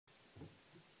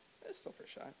Still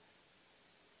first shot.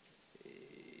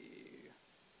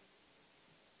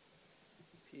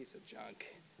 Piece of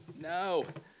junk. No.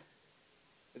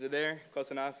 Is it there?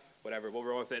 Close enough? Whatever, we'll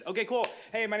roll with it. Okay, cool.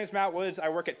 Hey, my name's Matt Woods. I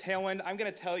work at Tailwind. I'm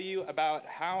going to tell you about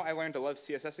how I learned to love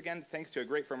CSS again, thanks to a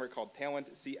great framework called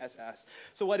TailwindCSS.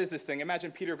 So what is this thing?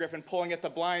 Imagine Peter Griffin pulling at the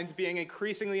blinds, being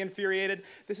increasingly infuriated.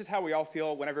 This is how we all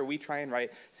feel whenever we try and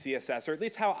write CSS, or at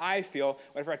least how I feel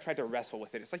whenever I try to wrestle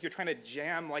with it. It's like you're trying to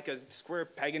jam like a square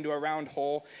peg into a round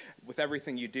hole with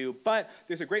everything you do. But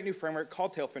there's a great new framework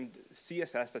called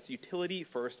TailwindCSS that's utility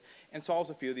first and solves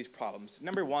a few of these problems.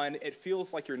 Number one, it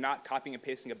feels like you're not copying and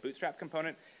pasting a bootstrap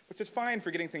component, which is fine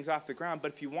for getting things off the ground,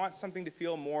 but if you want something to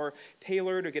feel more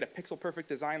tailored or get a pixel-perfect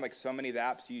design like so many of the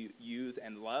apps you use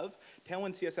and love,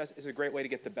 TailwindCSS is a great way to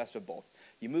get the best of both.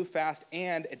 You move fast,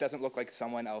 and it doesn't look like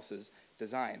someone else's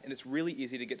design, and it's really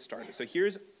easy to get started. So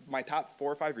here's my top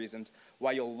 4 or 5 reasons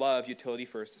why you'll love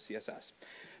utility-first CSS.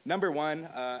 Number one,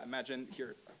 imagine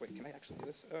here, wait, can I actually do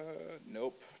this?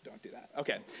 Nope, don't do that.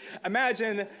 Okay,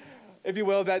 imagine, if you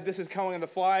will, that this is coming on the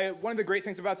fly. One of the great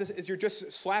things about this is you're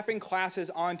just slapping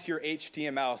classes onto your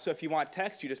HTML. So if you want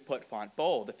text, you just put font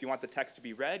bold. If you want the text to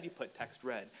be red, you put text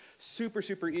red. Super,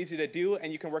 super easy to do,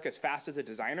 and you can work as fast as a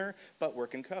designer, but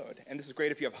work in code. And this is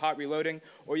great if you have hot reloading,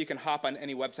 or you can hop on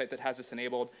any website that has this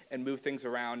enabled and move things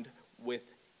around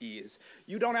with ease.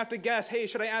 You don't have to guess, hey,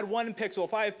 should I add 1 pixel,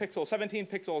 5 pixels, 17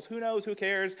 pixels? Who knows? Who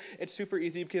cares? It's super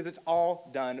easy because it's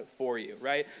all done for you,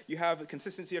 right? You have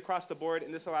consistency across the board,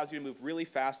 and this allows you to move really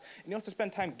fast. And you don't have to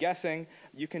spend time guessing.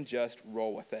 You can just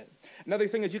roll with it. Another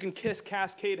thing is you can kiss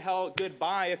cascade hell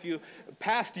goodbye if you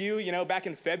passed you know, back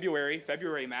in February,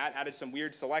 Matt added some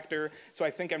weird selector, so I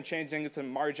think I'm changing the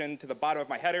margin to the bottom of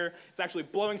my header. It's actually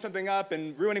blowing something up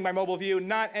and ruining my mobile view.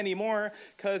 Not anymore,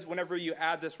 because whenever you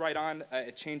add this right on,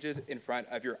 it changes in front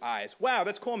of your eyes. Wow,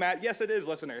 that's cool, Matt. Yes, it is,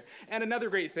 listener. And another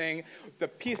great thing, the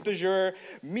piece du jour,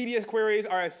 media queries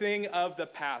are a thing of the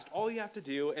past. All you have to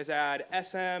do is add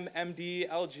SM, MD,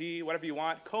 LG, whatever you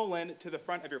want, colon to the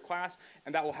front of your class,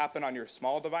 and that will happen on your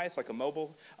small device, like a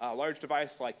mobile, large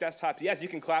device like desktops. Yes, you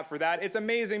can clap for that. It's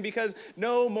amazing because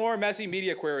no more messy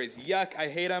media queries. Yuck, I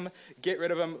hate them. Get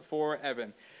rid of them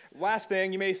forever. Last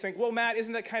thing, you may think, well, Matt,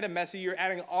 isn't that kind of messy? You're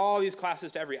adding all these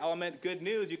classes to every element. Good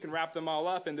news, you can wrap them all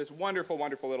up in this wonderful,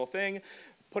 wonderful little thing.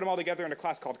 Put them all together in a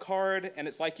class called card, and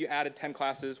it's like you added 10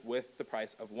 classes with the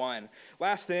price of 1.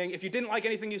 Last thing, if you didn't like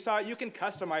anything you saw, you can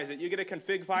customize it. You get a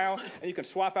config file, and you can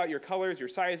swap out your colors, your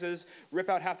sizes, rip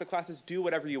out half the classes, do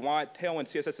whatever you want. Tailwind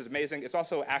CSS is amazing. It's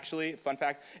also actually, fun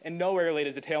fact, in no way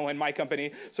related to Tailwind, my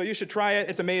company, so you should try it.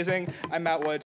 It's amazing. I'm Matt Woods.